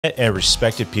And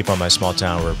respected people in my small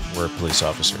town were police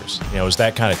officers. You know, it was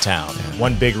that kind of town.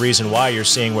 One big reason why you're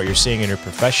seeing what you're seeing in your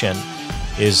profession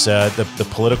is the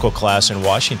political class in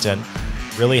Washington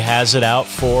really has it out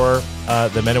for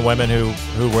the men and women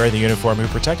who wear the uniform, who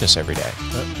protect us every day.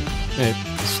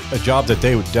 It's a job that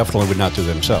they definitely would not do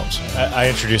themselves. I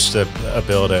introduced a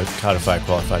bill to codify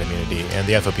qualified immunity, and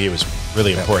the FOP was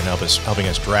really important, helping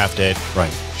us draft it,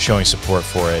 right, showing support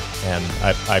for it, and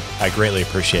I greatly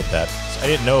appreciate that. I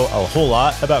didn't know a whole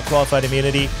lot about qualified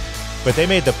immunity, but they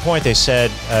made the point. They said,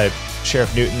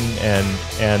 Sheriff Newton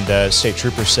and State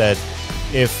Trooper said,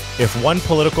 if one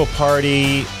political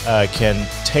party can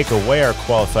take away our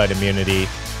qualified immunity,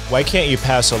 why can't you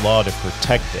pass a law to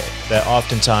protect it? That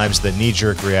oftentimes the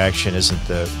knee-jerk reaction isn't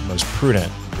the most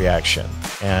prudent reaction.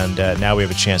 And now we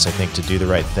have a chance, I think, to do the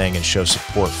right thing and show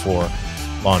support for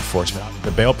law enforcement.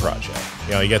 The bail project.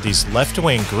 You know, you got these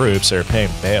left-wing groups that are paying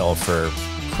bail for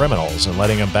criminals and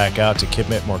letting them back out to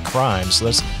commit more crimes.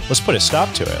 Let's put a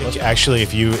stop to it. Actually,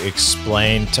 if you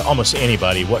explain to almost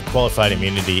anybody what qualified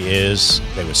immunity is,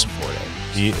 they would support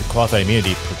it. The qualified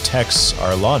immunity protects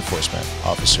our law enforcement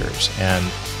officers, and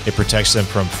it protects them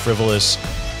from frivolous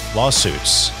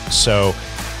lawsuits. So,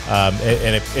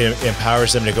 and it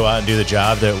empowers them to go out and do the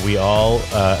job that we all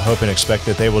hope and expect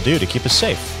that they will do to keep us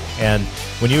safe. And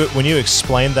when you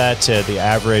explain that to the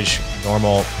average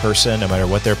normal person, no matter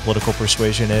what their political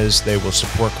persuasion is, they will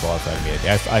support qualified immunity.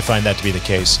 I find that to be the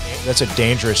case. That's a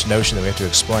dangerous notion that we have to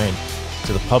explain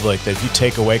to the public, that if you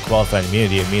take away qualified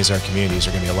immunity, it means our communities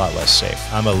are going to be a lot less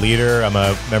safe. I'm a leader, I'm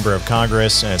a member of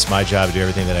Congress, and it's my job to do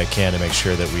everything that I can to make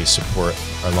sure that we support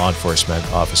our law enforcement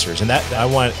officers. And that I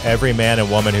want every man and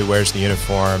woman who wears the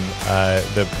uniform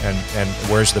and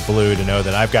wears the blue to know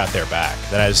that I've got their back.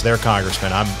 That as their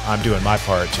congressman, I'm doing my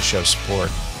part to show support.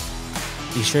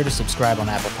 Be sure to subscribe on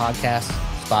Apple Podcasts,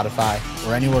 Spotify,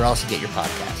 or anywhere else you get your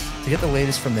podcasts. To get the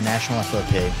latest from the National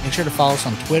FOP, make sure to follow us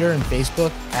on Twitter and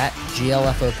Facebook at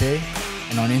GLFOP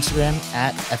and on Instagram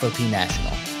at FOP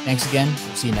National. Thanks again.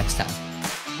 We'll see you next time.